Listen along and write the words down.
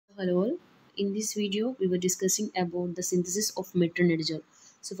Hello all. In this video, we were discussing about the synthesis of metronidazole.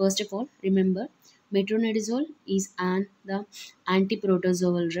 So first of all, remember metronidazole is the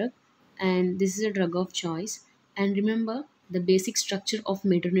anti-protozoal drug, and this is a drug of choice. And remember the basic structure of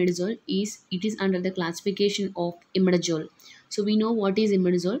metronidazole is it is under the classification of imidazole. So we know what is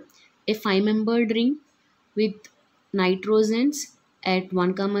imidazole, a 5-membered ring with nitrogens at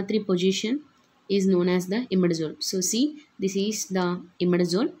 1, 3 position is known as the imidazole. So see, this is the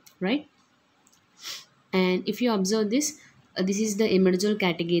imidazole, right? And if you observe this, this is the imidazole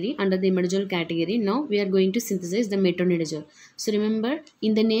category. Under the imidazole category, now we are going to synthesize the metronidazole. So remember,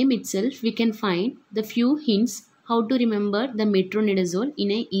 in the name itself, we can find the few hints how to remember the metronidazole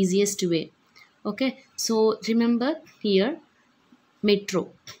in a easiest way. Okay, so remember here, metro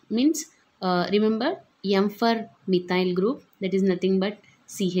means remember M for methyl group, that is nothing but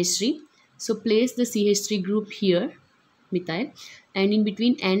CH3. So place the CH3 group here, methyl, and in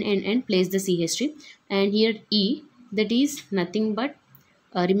between N and N place the CH3, and here E, that is nothing but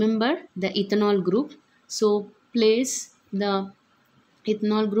remember the ethanol group. So place the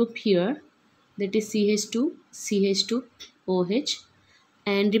ethanol group here, that is CH2 OH,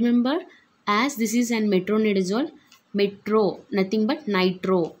 and remember as this is an metronidazole, metro nothing but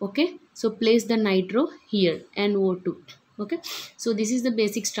nitro. Okay, so place the nitro here, NO2. Okay, so this is the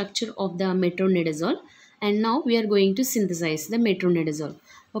basic structure of the metronidazole, and now we are going to synthesize the metronidazole.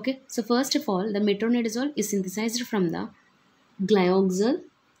 Okay, so first of all, the metronidazole is synthesized from the glyoxal.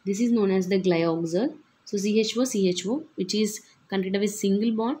 This is known as the glyoxal. So CHO, which is connected with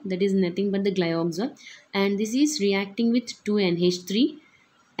single bond, that is nothing but the glyoxal, and this is reacting with 2NH3,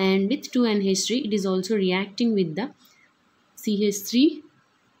 and with 2NH3 it is also reacting with the CH3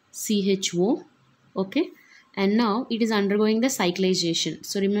 CHO. Okay, and now it is undergoing the cyclization.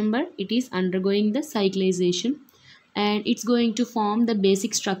 So remember, it is undergoing the cyclization, and it's going to form the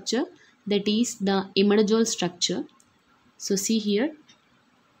basic structure, that is the imidazole structure. So see here,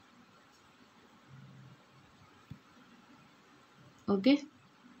 okay,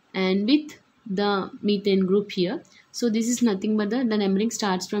 and with the methane group here. So this is nothing but the numbering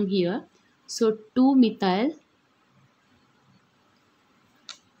starts from here. So 2-methyl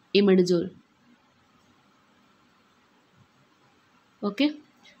imidazole. Okay,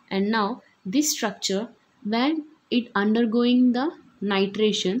 and now this structure, when it undergoing the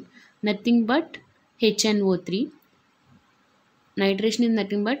nitration, nothing but HNO3. Nitration is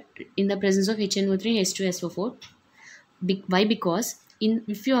nothing but in the presence of HNO3 H2SO4. Why? Because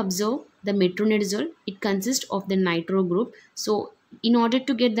if you observe the metronidazole, it consists of the nitro group. So in order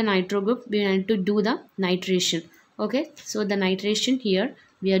to get the nitro group, we need to do the nitration. Okay, so the nitration here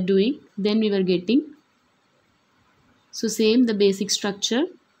we are doing, then we were getting, so same the basic structure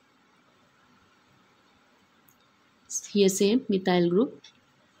here, same methyl group,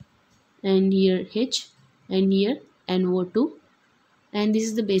 and here H, and here NO2, and this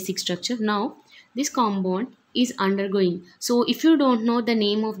is the basic structure. Now this compound is undergoing, so if you don't know the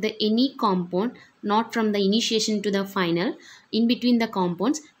name of the any compound, not from the initiation to the final, in between the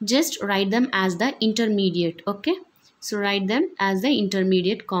compounds, just write them as the intermediate. Okay, so write them as the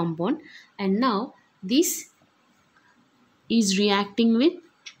intermediate compound, and now this is reacting with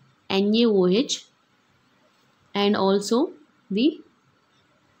NaOH, and also the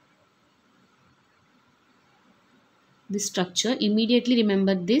structure. Immediately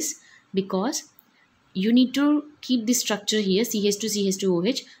remember this, because you need to keep this structure here,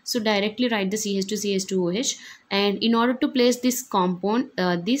 CH2CH2OH. So directly write the CH2CH2OH, and in order to place this compound,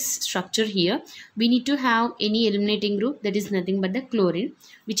 this structure here, we need to have any eliminating group, that is nothing but the chlorine,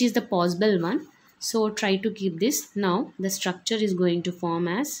 which is the possible one. So try to keep this. Now the structure is going to form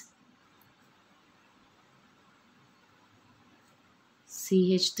as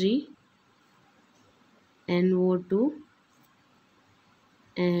CH3 NO2,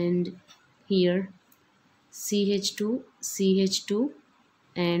 and here CH2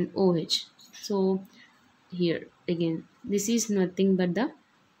 and OH. So here again, this is nothing but the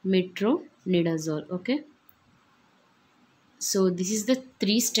metronidazole. Okay, so this is the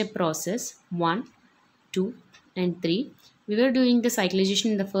 3-step process, 1, 2 and 3. We were doing the cyclization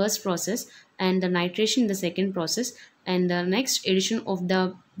in the first process and the nitration in the second process, and the next addition of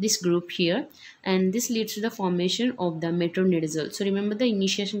this group here, and this leads to the formation of the metronidazole. So remember the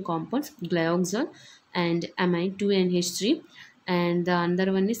initiation compounds, glyoxal and amine 2NH3, and the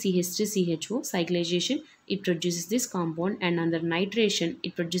another one is CH3CHO. Cyclization it produces this compound, and under nitration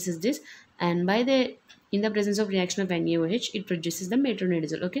it produces this, and by the in the presence of reaction of NaOH it produces the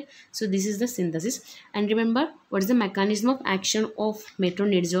metronidazole. Okay, so this is the synthesis. And remember, what is the mechanism of action of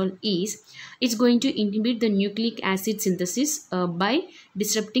metronidazole is it's going to inhibit the nucleic acid synthesis by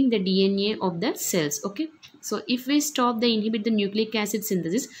disrupting the DNA of the cells. Okay, so if we stop the inhibit the nucleic acid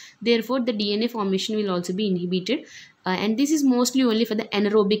synthesis, therefore the DNA formation will also be inhibited. And this is mostly only for the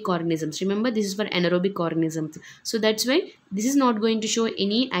anaerobic organisms. Remember, this is for anaerobic organisms. So that's why this is not going to show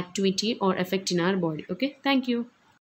any activity or effect in our body. Okay, thank you.